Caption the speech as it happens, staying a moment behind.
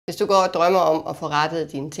Hvis du går og drømmer om at få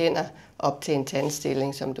rettet dine tænder op til en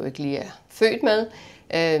tandstilling, som du ikke lige er født med,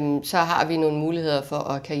 så har vi nogle muligheder for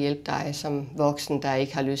at kan hjælpe dig som voksen, der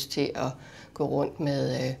ikke har lyst til at gå rundt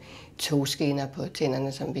med togskinner på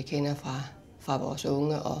tænderne, som vi kender fra vores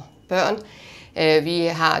unge og børn. Vi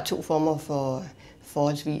har 2 former for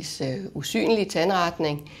forholdsvis usynlig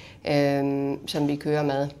tandretning, som vi kører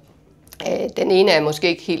med. Den ene er måske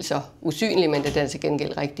ikke helt så usynlig, men den er til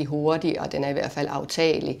gengæld rigtig hurtig, og den er i hvert fald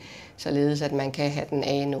aftagelig, således at man kan have den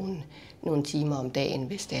af nogle timer om dagen,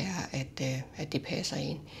 hvis det er, at det passer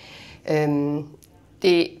ind.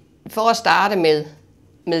 For at starte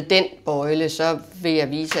med den bøjle, så vil jeg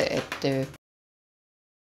vise, at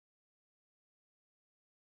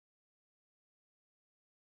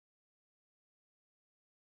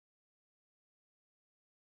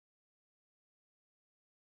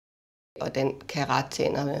og den kan rette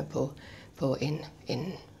tænderne på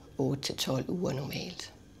en 8-12 uger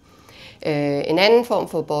normalt. En anden form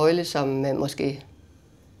for bøjle, som måske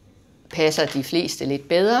passer de fleste lidt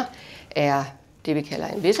bedre, er det, vi kalder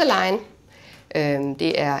Invisalign.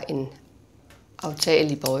 Det er en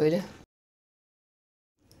aftagelig bøjle.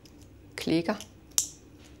 Klikker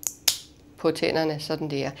på tænderne, sådan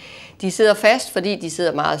det er. De sidder fast, fordi de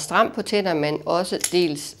sidder meget stramt på tænderne, men også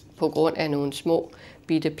dels på grund af nogle små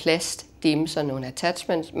bitte plastdimser, nogle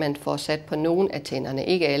attachments, man får sat på nogle af tænderne.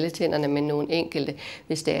 Ikke alle tænderne, men nogle enkelte,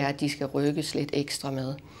 hvis det er, at de skal rykkes lidt ekstra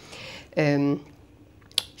med.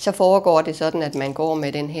 Så foregår det sådan, at man går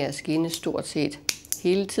med den her skinne stort set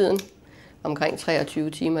hele tiden, omkring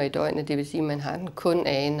 23 timer i døgnet. Det vil sige, at man har den kun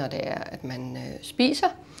af, når det er, at man spiser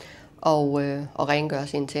og rengør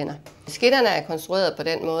sine tænder. Skinnerne er konstrueret på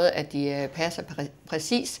den måde, at de passer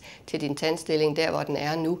præcis til din tandstilling, der hvor den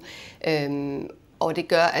er nu. Og det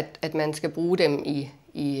gør, at man skal bruge dem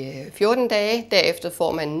i 14 dage. Derefter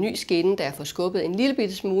får man en ny skinne, der er forskubbet en lille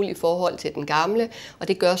bitte smule i forhold til den gamle. Og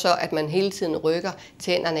det gør så, at man hele tiden rykker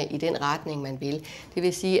tænderne i den retning, man vil. Det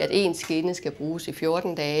vil sige, at en skinne skal bruges i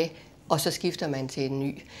 14 dage, og så skifter man til en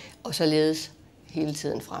ny. Og således hele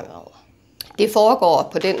tiden fremover. Det foregår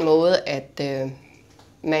på den måde, at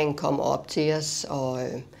man kommer op til os og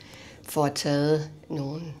får taget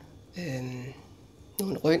nogle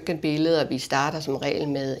røntgenbilleder. Vi starter som regel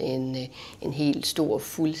med en helt stor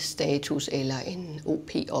fuld status eller en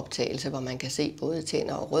OP-optagelse, hvor man kan se både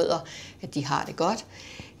tænder og rødder, at de har det godt,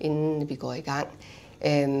 inden vi går i gang.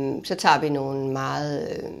 Så tager vi nogle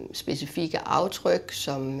meget specifikke aftryk,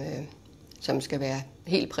 som skal være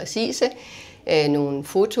helt præcise. Nogle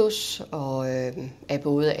fotos af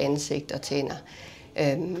både ansigt og tænder.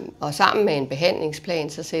 Og sammen med en behandlingsplan,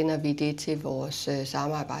 så sender vi det til vores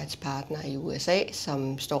samarbejdspartner i USA,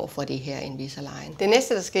 som står for det her Invisalign. Det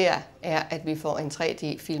næste, der sker, er, at vi får en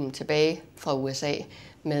 3D-film tilbage fra USA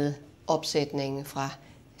med opsætningen fra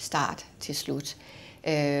start til slut.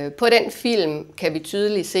 På den film kan vi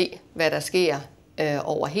tydeligt se, hvad der sker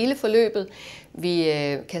over hele forløbet. Vi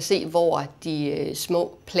kan se, hvor de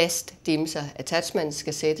små plastdimser, attachments,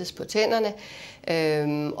 skal sættes på tænderne,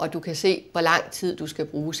 og du kan se, hvor lang tid du skal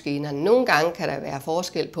bruge skinnerne. Nogle gange kan der være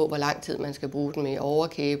forskel på, hvor lang tid man skal bruge dem i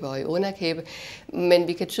overkæbe og i underkæbe, men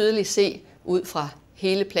vi kan tydeligt se ud fra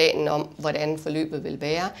hele planen om, hvordan forløbet vil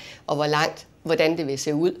være, og hvordan det vil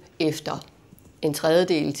se ud efter en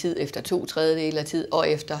tredjedel tid, efter 2/3 af tid og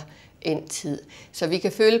efter en tid. Så vi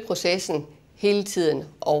kan følge processen hele tiden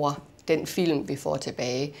over den film, vi får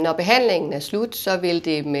tilbage. Når behandlingen er slut, så vil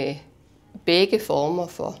det med begge former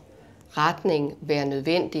for retning være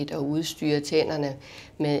nødvendigt at udstyre tænderne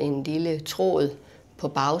med en lille tråd på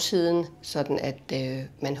bagsiden, sådan at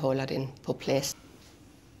man holder den på plads.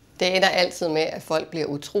 Det ender altid med, at folk bliver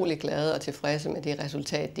utrolig glade og tilfredse med det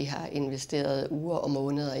resultat, de har investeret uger og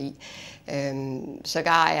måneder i.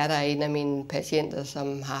 Sågar er der en af mine patienter,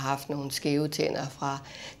 som har haft nogle skæve tænder fra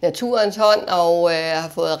naturens hånd og har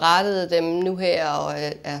fået rettet dem nu her og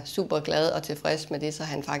er super glad og tilfreds med det, så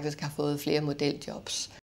han faktisk har fået flere modeljobs.